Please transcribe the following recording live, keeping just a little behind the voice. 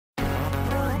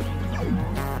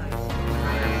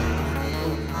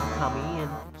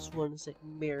just wanted to say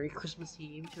Merry Christmas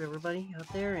Eve to everybody out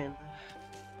there and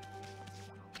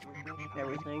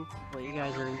everything. Hopefully you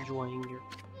guys are enjoying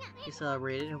you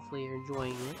celebrated. Hopefully you're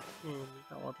enjoying it and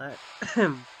all that.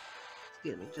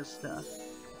 Excuse me, just so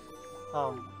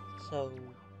hopefully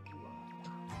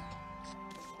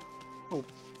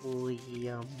hopefully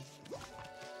you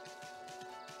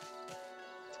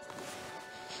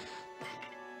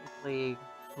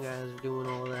guys are doing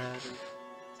all that and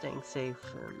staying safe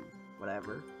and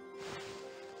whatever.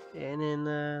 And in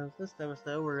this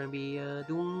episode, we're gonna be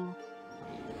doing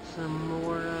some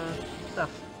more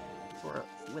stuff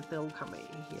with the Okami.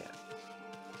 Yeah.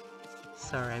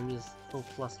 Sorry, I'm just a little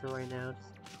flustered right now.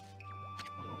 Just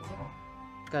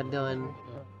got done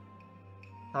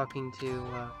talking to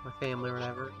my family or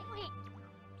whatever.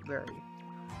 Very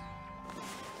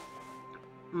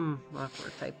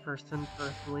awkward type person,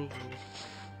 personally.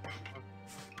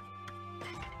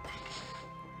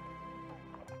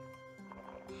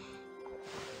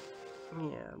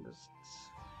 Yeah, I'm just...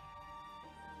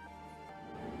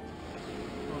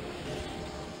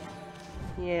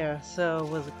 Yeah, so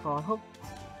what's it called? Hope you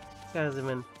guys have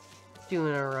been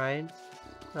doing alright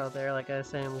out there, like I was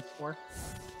saying before.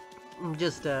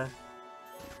 Just, yeah,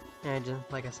 just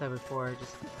like I said before,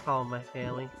 just calling my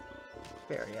family.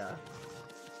 Very,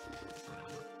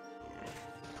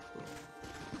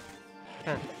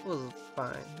 kind of was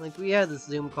fine. Like, we had this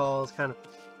Zoom call, it's kind of...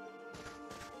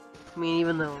 I mean,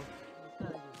 even though...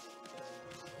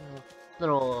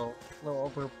 little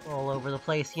all over the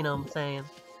place, you know what I'm saying?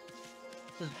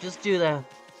 Just do that,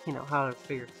 you know, how to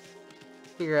figure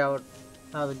out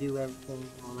how to do everything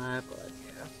and all that, but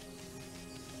yeah.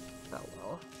 Oh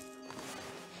well.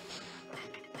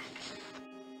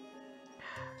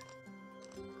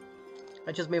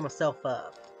 I just made myself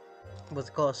what's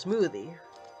it called, a smoothie.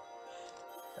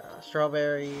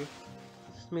 Strawberry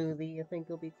smoothie, I think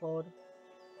it'll be called.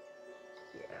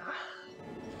 Yeah.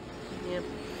 Yep.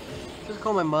 Just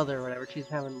call my mother or whatever. She's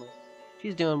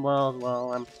doing well as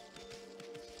well.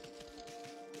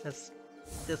 That's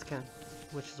just kind of,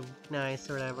 which is nice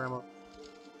or whatever. I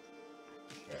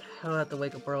don't have to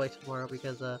wake up early tomorrow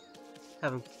because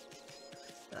having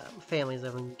family's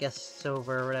having guests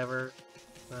over or whatever.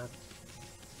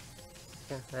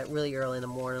 Yeah, really early in the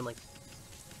morning, like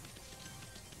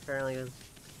apparently.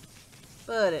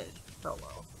 But oh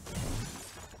well.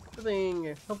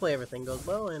 Hopefully everything goes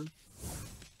well and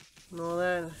all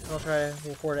that. I'll try to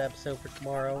record an episode for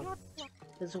tomorrow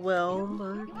as well,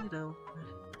 but you know.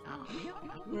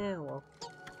 Yeah, well.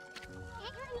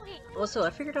 Also, I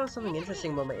figured out something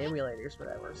interesting about my emulators,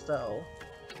 whatever, so...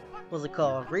 What's it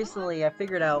called? Recently, I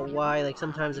figured out why, like,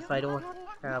 sometimes if I don't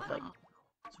have, like...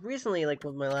 So recently, like,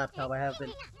 with my laptop, I have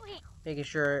been making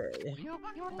sure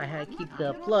I keep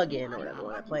the plug-in or whatever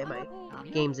when I play my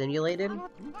games emulated.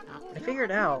 I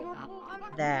figured out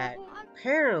that,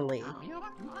 apparently,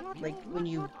 like, if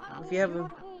you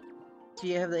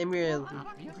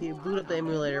boot up the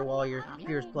emulator while your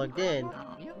computer's plugged in,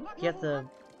 you have to,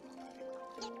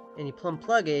 and you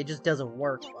unplug it, it just doesn't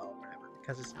work well, whatever,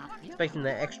 because it's expecting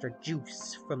the extra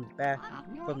juice from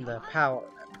the power.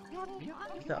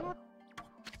 So,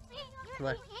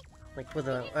 like with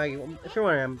if you're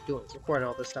wondering, I'm recording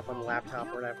all this stuff on the laptop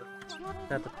or whatever.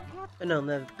 Not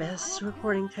the best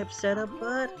recording type setup,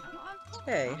 but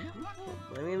hey,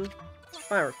 I mean,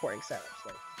 my recording setup,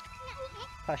 so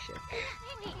hush it.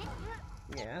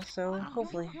 Yeah, so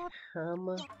hopefully, yeah,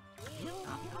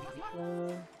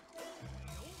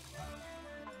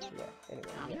 anyway,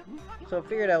 yeah. So I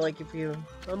figured out, like, if you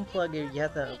unplug it, you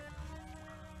have to,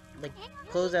 like,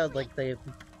 close out, like, the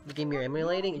game you're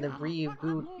emulating, and then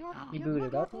reboot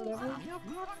it up or whatever,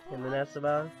 and then that's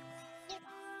about it.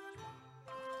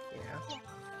 Yeah.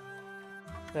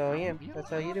 So yeah, that's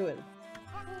how you do it.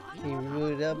 You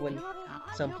reboot it up when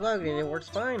it's unplugged, and it works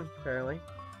fine, apparently.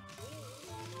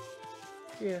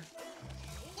 Yeah.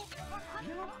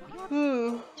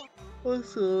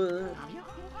 Also,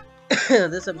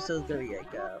 this episode's gonna be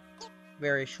like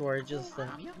very short. Just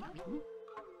it's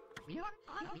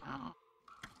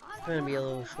gonna be a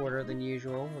little shorter than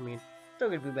usual. I mean, still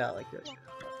gonna be about like this.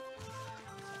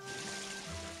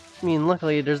 I mean,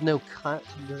 luckily there's no cut.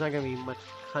 There's not gonna be much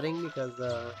cutting because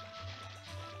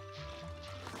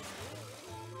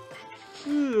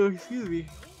excuse me.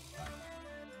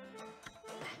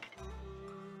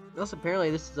 Also, apparently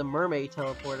this is a mermaid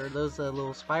teleporter. Those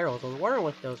little spirals. I was wondering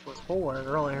what those were for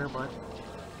earlier, but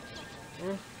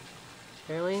yeah,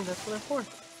 apparently that's what they're for.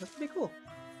 That's pretty cool.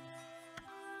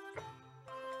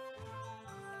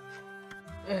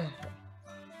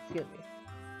 Excuse me.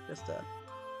 Just a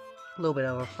little bit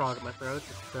of a frog in my throat.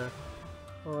 Just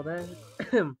all that.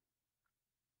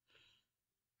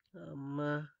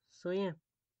 So yeah,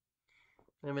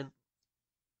 I've been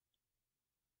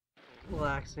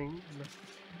relaxing.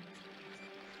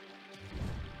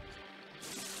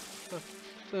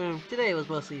 So today was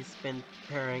mostly spent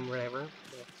preparing whatever.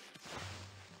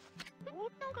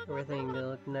 Everything to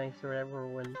look nice or whatever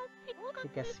when the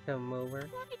guests come over.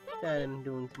 And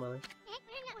doing some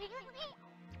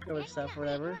other stuff or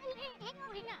whatever.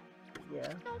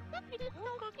 Yeah.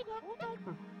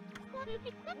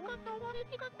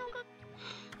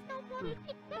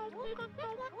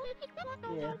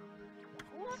 Yeah.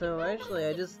 So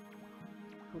actually,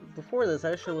 before this,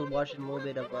 I actually was watching a little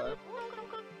bit of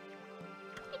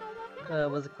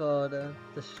what's it called?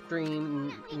 The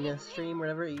stream, stream,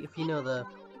 whatever. If you know the,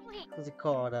 what's it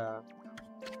called? The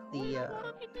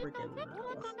freaking,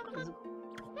 is it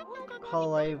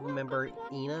Hololive member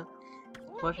Ina?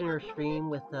 Watching her stream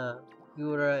with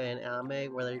Gura and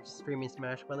Ame, where they're streaming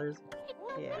Smash Brothers.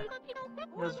 Yeah,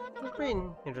 it was a pretty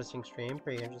interesting stream.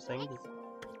 Pretty interesting.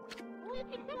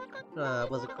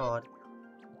 What's it called?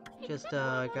 Just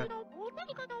oh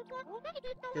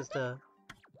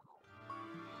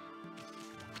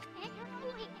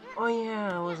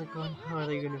yeah, what's it called? How are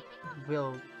they gonna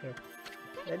build?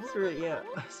 I just really, yeah.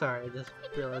 Sorry, I just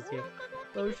realized here.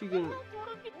 How is she gonna?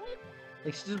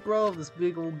 Like, she just brought up this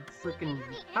big old freaking.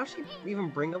 How'd she even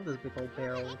bring up this big old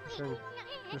barrel?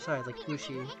 Besides, like,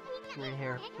 Fushi, right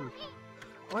here.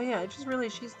 Oh yeah, I just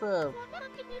realized she's the.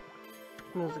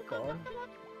 What's it called?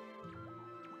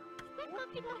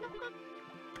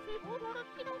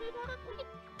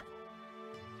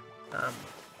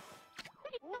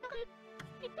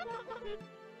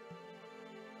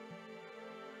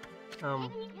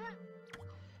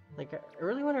 Like, I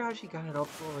really wonder how she got it all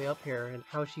the way up here, and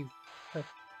how she, like,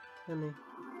 gonna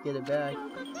get it back.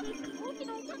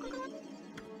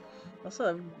 Also,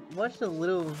 I've watched a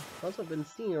little, also been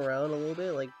seeing around a little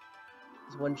bit, like,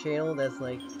 there's one channel that's,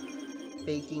 like,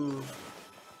 faking,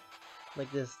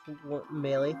 like, this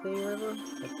melee thing or whatever,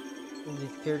 like,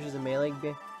 these characters in melee,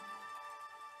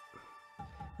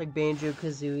 like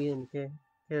Banjo-Kazooie and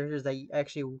characters that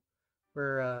actually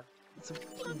were,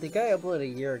 the guy uploaded a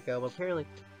year ago, but apparently,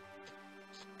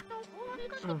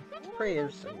 pretty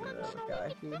interesting,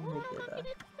 guy, he did that.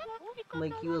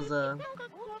 Like, he was,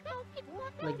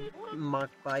 like, mock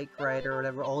bike rider or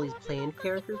whatever, all these planned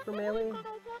characters for Melee,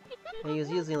 and he was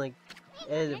using, like,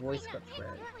 edited voice clips for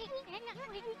it.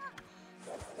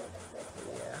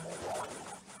 Yeah.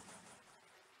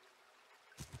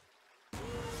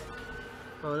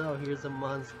 Oh no, here's a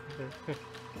monster.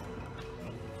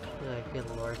 Good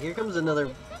lord. Here comes another,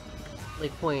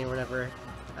 like, point or whatever.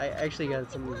 I actually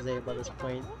got something to say about this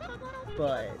point,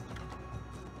 but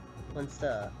once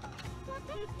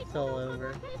it's all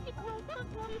over.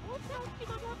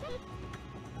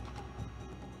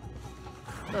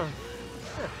 Oh,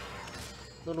 yeah.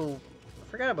 Little,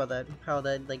 I forgot about that. How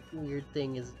that, like, weird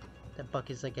thing is that Buck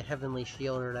is like a heavenly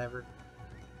shield or whatever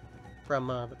from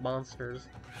the monsters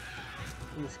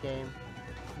in this game.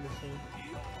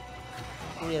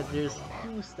 Yeah, there's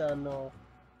Houston,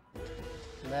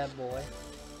 that boy.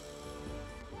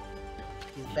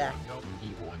 He's back.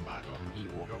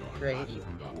 Great.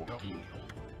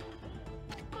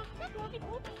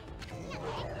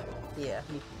 Yeah,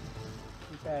 he's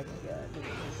back. Look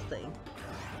at this thing.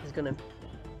 He's gonna.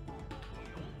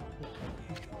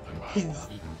 He's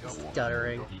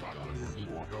stuttering.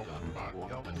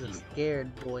 He's a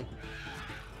scared boy.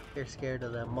 They're scared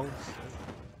of that monster.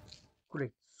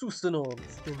 Great. Susanoo!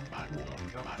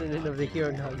 Stand over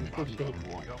here now, you poor thing.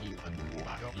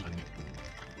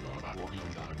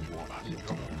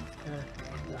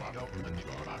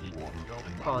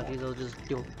 Apologies, I'll just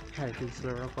try to do this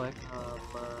real quick.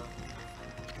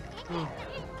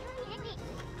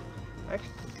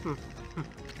 Actually,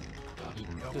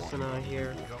 Susanoo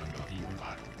here.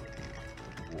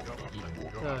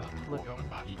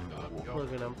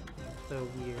 Look at him. So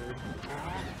weird.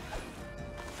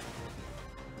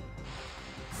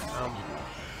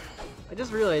 I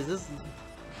just realized this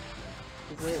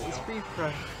free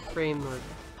frame,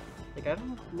 like, I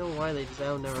don't know why they just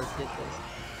never did this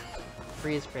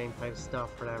freeze frame type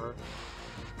stuff, whatever.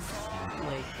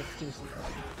 Like, let's do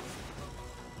something.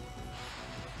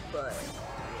 But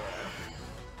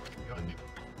yeah.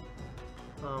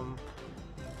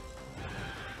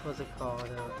 What's it called?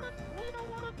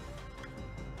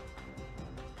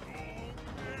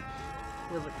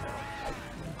 What's it called?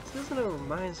 This isn't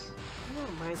reminds me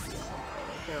of something.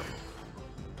 I can't.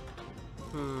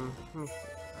 Let me think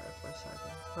about it for a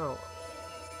second. Oh.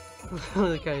 I'm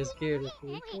really kind of scared of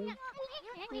me.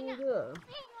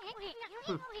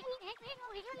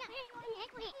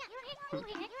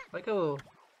 Like, oh.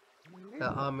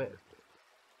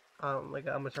 like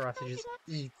Amaterasu just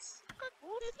eats.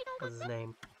 What's his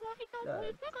name?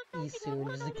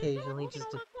 Isun, just occasionally, just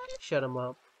to shut him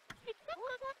up.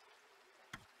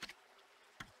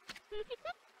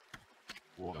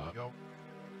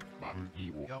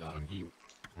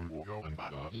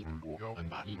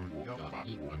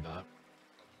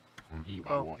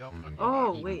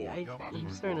 Oh wait,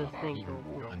 I'm starting to think.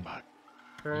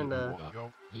 Starting to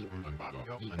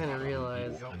kind of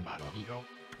realize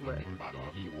what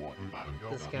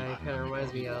this guy kind of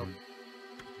reminds me of.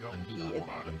 He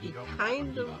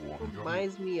kind of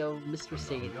reminds me of Mr.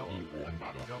 Satan a little bit.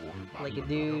 Like a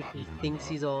dude who thinks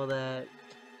he's all that,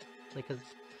 like,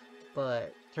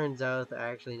 but turns out to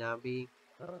actually not be.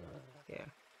 Yeah,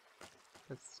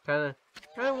 that's kind of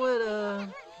what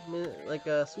like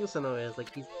Susanoo is.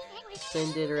 Like he's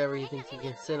ascended or whatever. He thinks he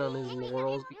can sit on his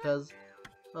laurels because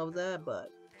of that,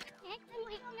 but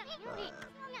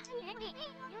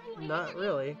not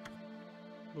really.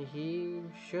 He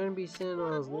shouldn't be sitting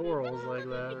on his laurels like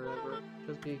that, or whatever,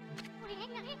 just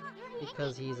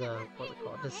because he's a, what's it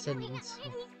called, descendant.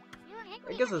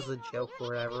 I guess it's a joke or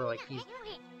whatever, like he's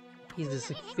this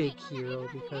like, fake hero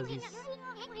because he's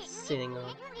sitting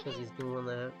on, because he's doing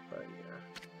that, but yeah.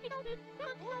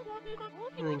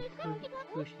 And then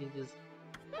Kushi just,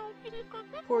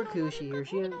 poor Kushi here,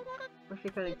 she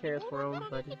kind of cares for him,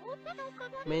 but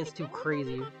man's too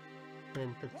crazy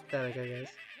and pathetic, I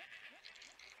guess.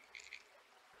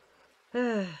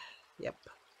 Yep.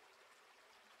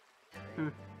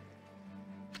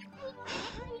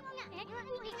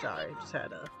 Sorry, just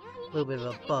had a little bit of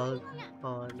a bug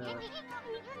on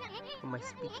my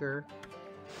speaker.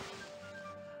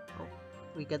 Oh,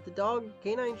 we got the dog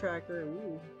canine tracker.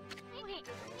 Ooh.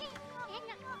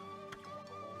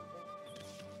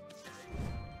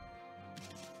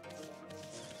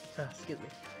 Excuse me.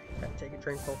 Gotta take a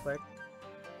drink real quick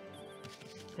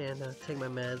and take my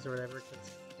meds or whatever.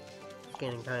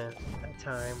 Getting kind of that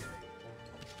time.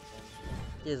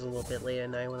 It is a little bit late at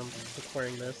night when I'm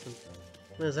recording this, and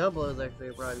when this upload is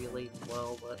actually probably late as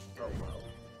well, but oh well.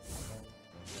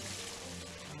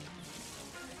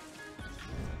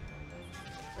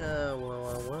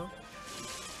 Well.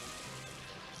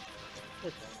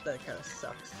 That kind of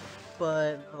sucks.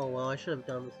 But, oh well, I should have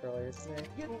done this earlier today.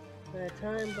 That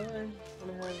time, but I'm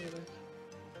gonna have it.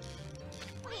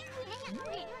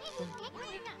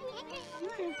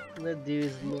 That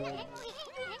dude's moving.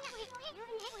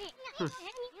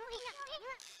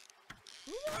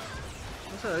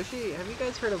 Also, actually, have you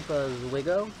guys heard of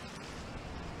Zwigo?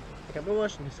 Like, I've been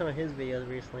watching some of his videos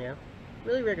recently. I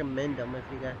really recommend him if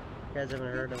you guys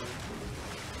haven't heard of him.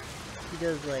 He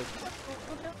does like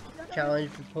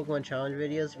Pokemon challenge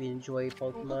videos. If you enjoy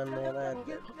Pokemon and all that,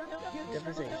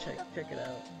 definitely check it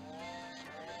out.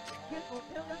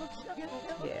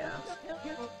 Yeah.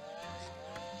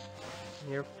 Here.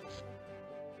 Yeah,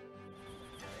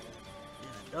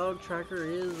 dog tracker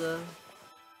is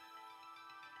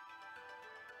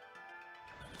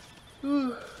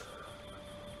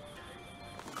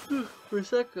for a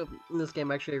sec in this game,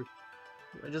 actually,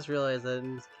 I just realized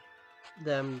that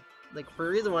like, for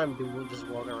a reason why I'm doing just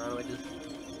walking around,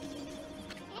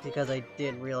 because I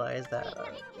did realize that I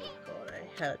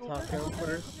had to talk to him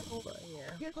first, but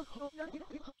yeah.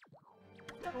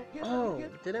 Oh,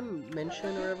 did I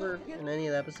mention or whatever in any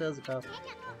of the episodes about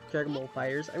Dragon Ball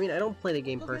Fighters? I mean, I don't play the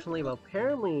game personally, but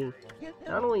apparently,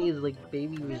 not only is like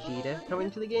Baby Vegeta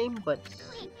coming to the game, but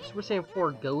Super Saiyan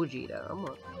 4 Gogeta. I'm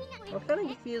kind of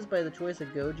confused by the choice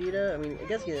of Gogeta. I mean, I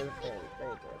guess he is very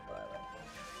good, but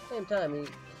at the same time,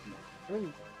 I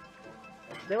mean,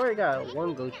 they already got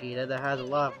one Gogeta that has a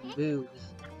lot of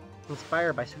moves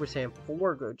inspired by Super Saiyan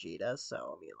 4 Gogeta,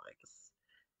 so I mean, like, it's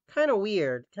kind of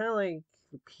weird, kind of like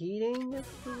repeating it.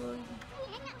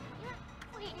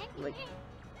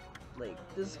 Like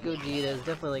this Gogeta is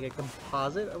definitely like a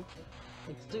composite of,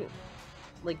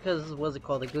 because what's it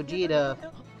called? The Gogeta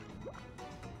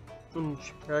in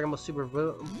Dragon Ball Super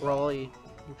Brawly,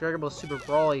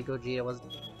 Gogeta was,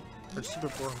 or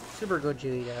Super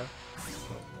Gogeta.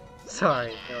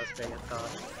 Sorry, that was being a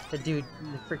thought. The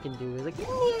freaking dude was like, yeah,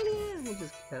 it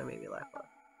just kind of made me laugh.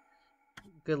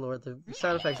 Good lord, the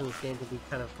sound effects in this game could be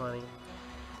kind of funny.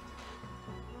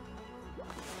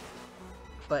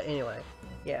 But anyway,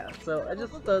 yeah, so I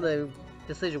just thought the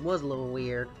decision was a little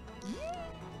weird.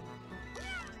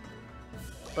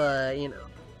 But, you know,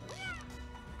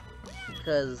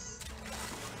 because,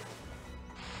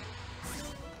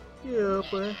 yeah,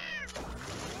 but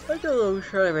I thought I was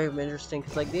trying to make them interesting,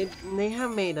 because, like, they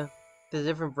have made the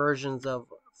different versions of,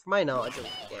 from my knowledge of the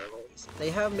game at least, they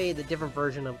have made the different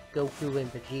version of Goku and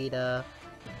Vegeta,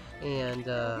 And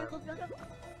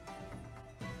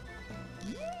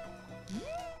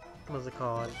what's it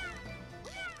called?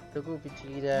 Goku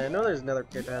Vegeta. I know there's another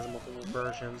character that has multiple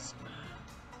versions.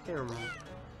 Can't remember.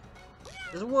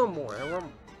 There's one more.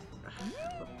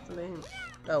 What's the name?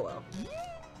 Oh well.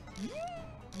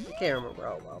 I can't remember.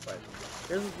 Oh well, but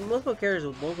there's multiple characters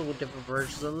with multiple different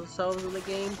versions of themselves in the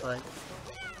game, but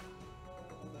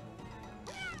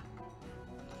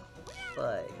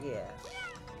yeah.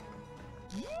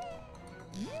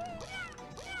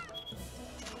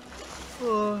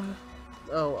 Oh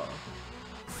well.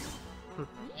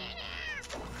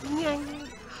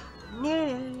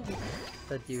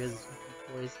 That dude has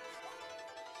voice.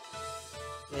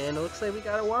 And it looks like we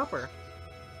got a Whopper.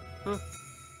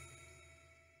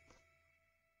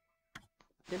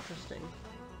 Interesting.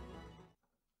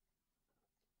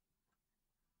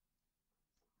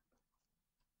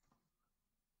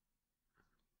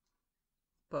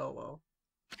 Oh well.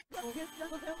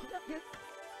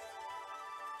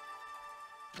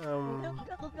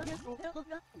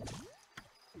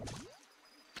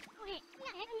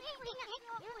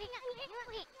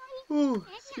 Ooh,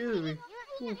 excuse me.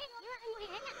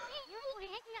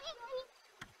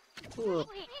 Ooh.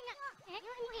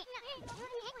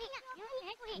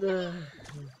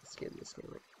 Excuse me.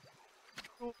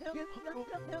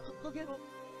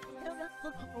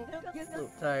 A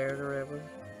little tired or whatever.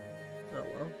 Oh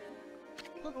well.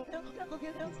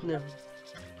 No,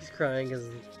 he's crying because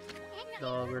his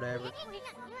dog or whatever.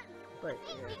 But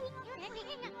yeah.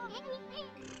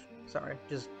 Sorry,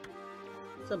 just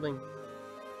something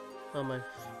on my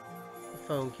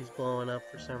phone keeps blowing up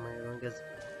for some reason because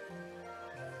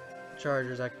the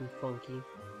charger's acting funky.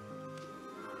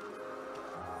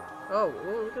 Oh,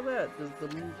 look at that! There's the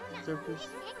moon surface.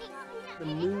 The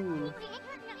moon.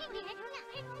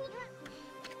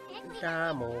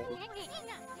 Camel.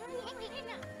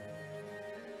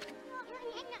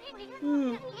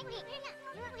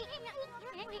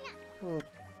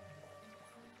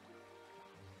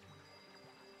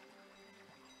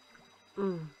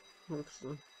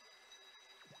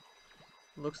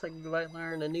 Looks like we might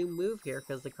learn a new move here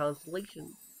because the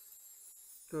constellation.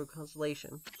 Through a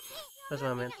constellation. That's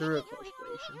what I meant, through a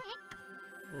constellation.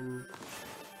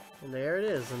 And there it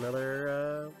is,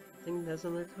 another thing that's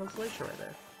another constellation right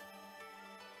there.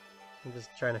 I'm just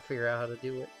trying to figure out how to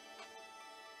do it.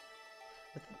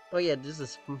 Oh yeah, just a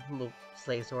little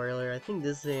slight story earlier. I think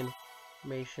this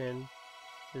animation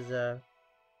is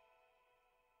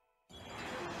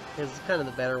kind of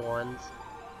the better ones.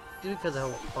 Due because of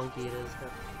how funky it is.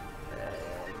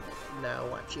 Now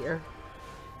watch here.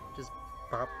 Just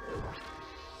pop.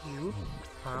 You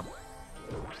pop.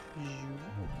 You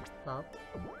pop.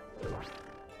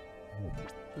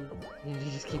 You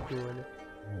just keep doing it.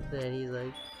 Then he's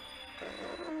like.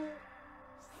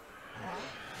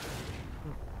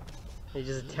 He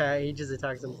just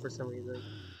attacks them for some reason.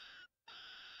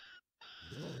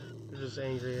 They're just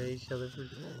angry at each other for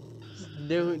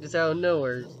just out of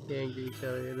nowhere, just angry at each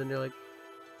other. And then they're like,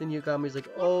 then Okami's like,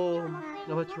 oh,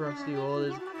 I trust you, all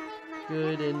is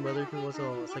good and mother to us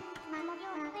all. It's like,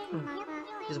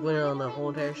 just went on the whole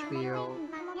entire spiel,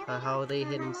 how they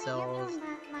hid themselves,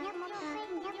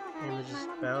 and they just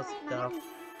about stuff.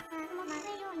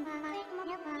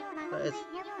 But it's,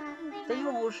 they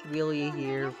almost really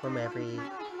hear from every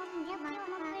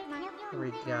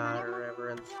god or whatever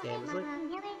in this game. It's like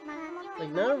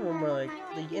none of them are like,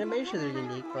 the animations are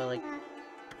unique, but like,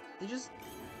 they just,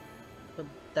 but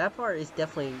that part is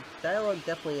definitely, dialogue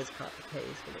definitely is copy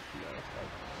paste when it comes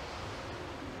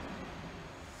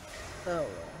out. Oh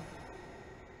well.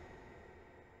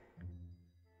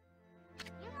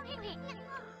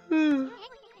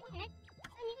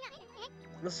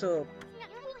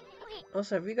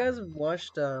 Also, have you guys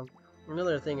watched,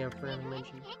 another thing I forgot to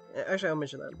mention? Actually, I'll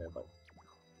mention that in a bit, but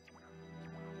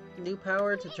new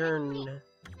power to turn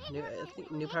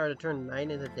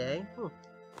night into day?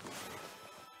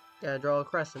 Gotta draw a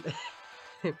crescent.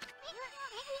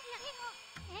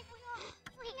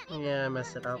 Yeah, I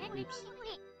messed it up. Oops.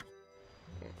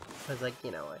 Because, like,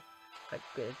 you know, I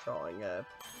good at drawing,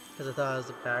 because I thought it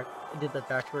was I did the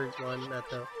backwards one, not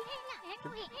the,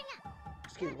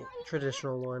 excuse me,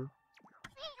 traditional one.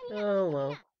 Oh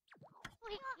well.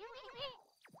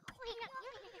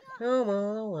 Oh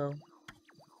well, oh well.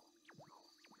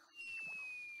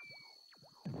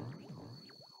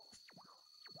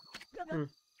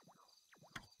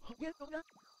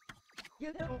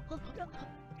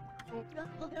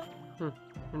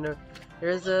 No,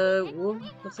 there's a, well,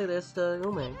 let's say there's the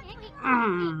Ume.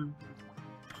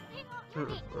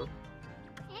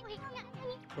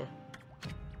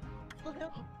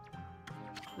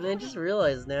 And I just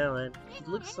realized now that he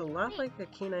looks a lot like a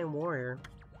canine warrior.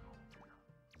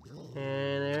 And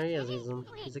there he is,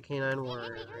 he's a canine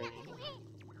warrior.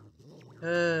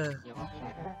 Right?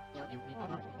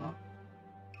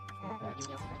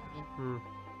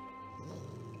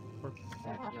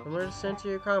 I'm gonna send to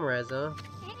your comrades, huh?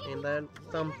 Ain't that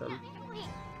something?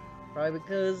 Probably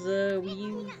because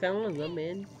we found them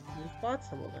and we fought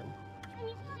some of them.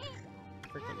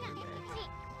 Freaking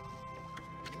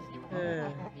Hey,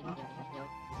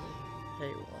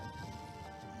 what?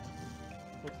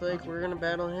 Looks like we're gonna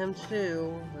battle him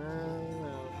too.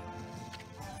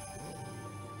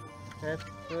 That's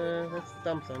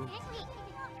something.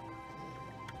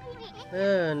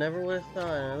 Never would have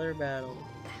thought another battle.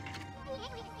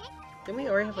 Didn't we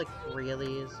already have like 3 of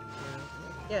these?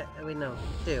 Yeah, I mean no,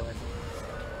 2 I think.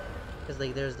 Because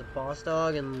like there's the boss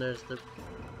dog and there's the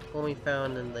one we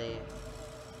found in the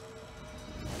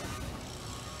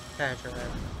patch rat.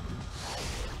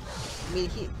 I mean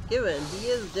he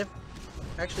is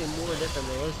actually more different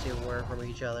than those 2 were from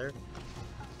each other.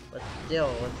 But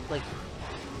still, it's like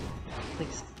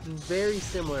very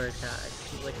similar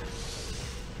attacks. Like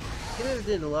could have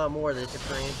did a lot more to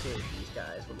differentiate these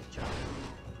guys from each other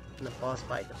in the boss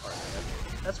fight department.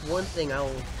 That's one thing I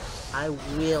will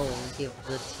give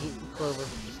the Team Clover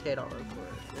shit on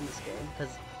for in this game,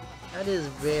 because that is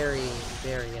very,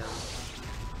 very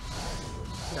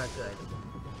not good. In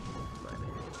my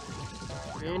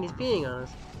opinion. And he's peeing on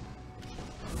us.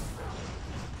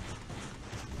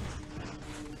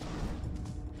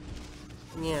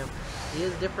 Yeah, he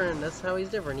is different. That's how he's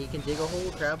different. He can dig a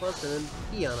hole, trap us, and then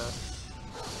pee on us.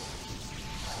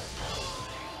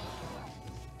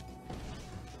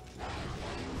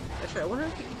 Actually, I wonder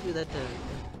if you could do that to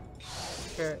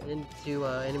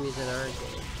enemies in our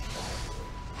game.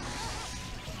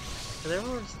 Because there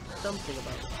was something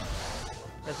about it.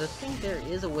 Because I think there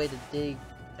is a way to dig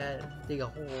a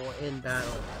hole in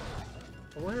battle.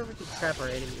 I wonder if we could trap our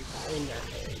enemies in that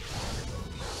hole.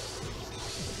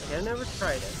 Like, I never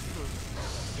tried it.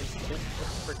 What the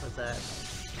frick was that?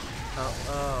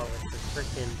 Oh, it's the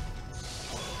frickin'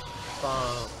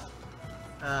 bomb.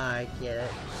 Ah, I get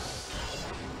it.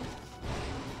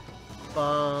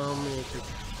 Bomb, it's a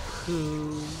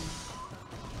cool.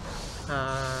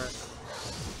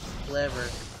 Clever.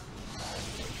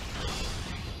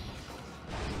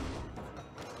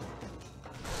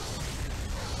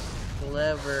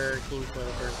 Clever, King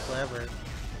Clover, clever.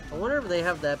 I wonder if they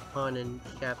have that pun in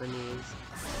Japanese.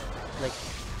 Like,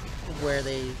 where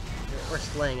they, or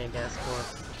slang I guess, for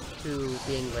to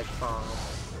being like bomb.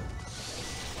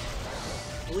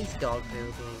 At least dog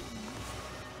food being.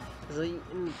 Because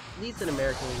at least in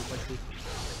American English, we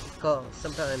call,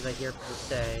 sometimes I hear people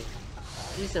say,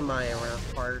 at least in my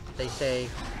part, they say,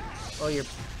 oh, your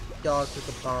dog took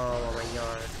a bomb on my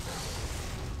yard.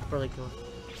 Really cool.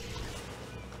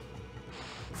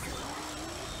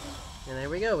 And there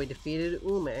we go, we defeated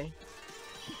Ume.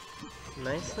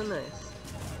 Nice and nice.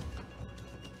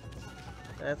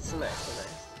 That's nice and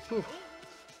nice. Whew.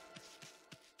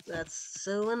 That's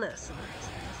so nice and nice.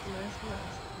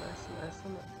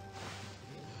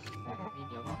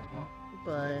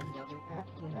 But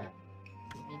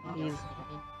he's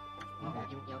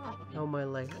all my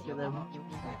life for them.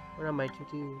 What am I to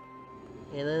do?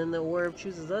 And then the orb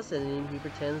chooses us, and he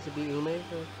pretends to be Ume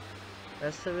for the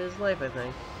rest of his life, I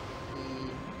think.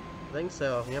 I think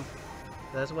so, yep.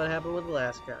 That's what happened with the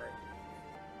last guy.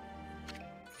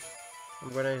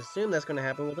 I'm gonna assume that's gonna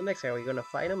happen with the next guy. We're gonna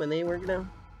fight him, and then we're gonna,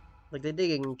 like the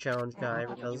digging challenge guy,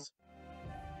 because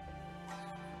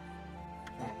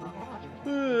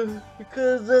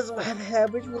that's what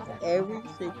happens with every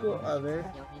single other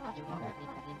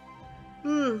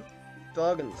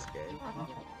dog in this game.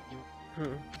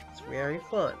 It's very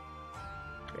fun.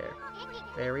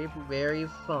 Very, very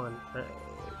fun.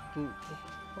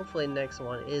 Hopefully, the next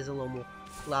one is a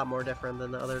lot more different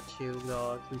than the other 2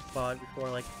 dogs we fought before.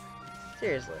 Like,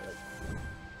 seriously, like,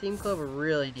 Team Clover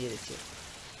really needed to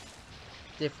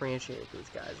differentiate these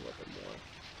guys a little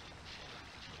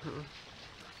bit more.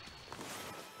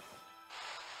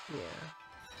 Yeah,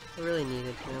 I really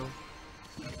needed to.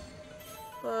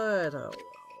 But oh,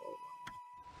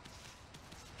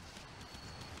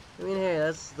 I mean, hey,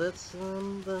 that's I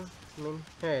mean,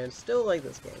 hey, I still like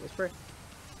this game. It's pretty.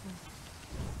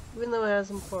 Even though it has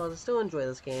some flaws, I still enjoy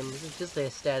this game. It's just the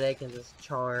aesthetic and this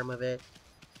charm of it.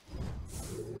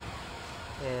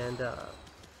 And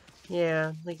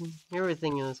yeah, like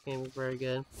everything in this game is very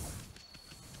good.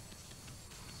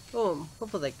 Oh,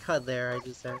 hopefully they cut there.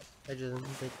 They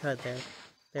cut there.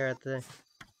 There at the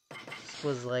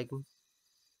was like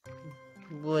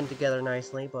gluing together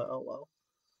nicely, but oh well.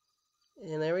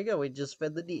 And there we go, we just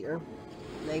fed the deer.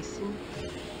 Nice and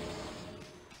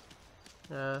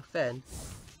fed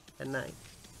at night.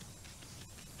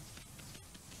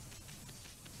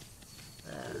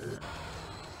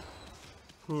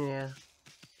 Yeah.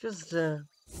 Just gone.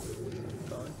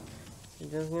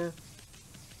 Yeah.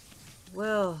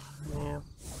 Well, yeah.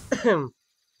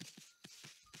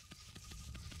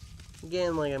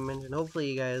 Again, like I mentioned,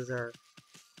 hopefully you guys are,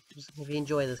 if you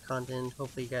enjoy this content,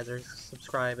 hopefully you guys are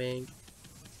subscribing.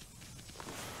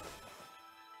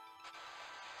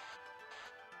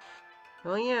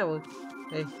 Oh yeah, well,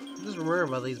 hey, just remember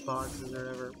about these boxes or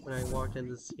whatever when I walked in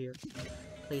this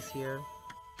place here.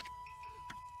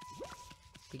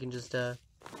 You can just get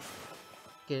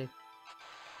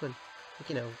put, like,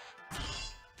 you know,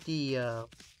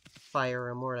 fire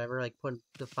them or whatever, like put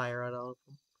the fire out of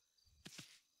them.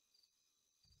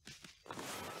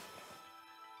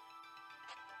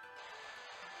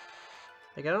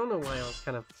 Like, I don't know why I was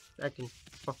kind of acting,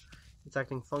 it's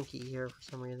acting funky here for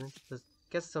some reason. Just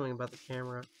guess something about the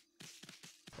camera.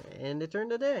 And it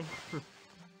turned a day.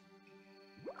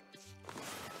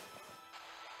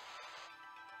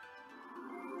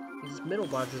 This middle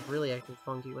box is really acting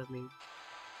funky with me.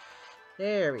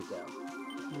 There we go.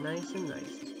 Nice and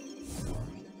nice.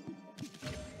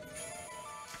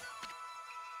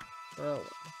 Oh.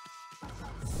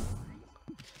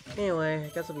 Anyway, I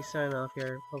guess I'll be signing off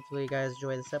here. Hopefully you guys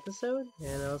enjoy this episode,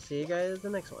 and I'll see you guys in the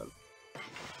next one.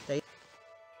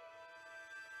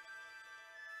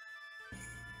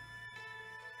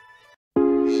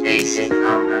 Stay safe,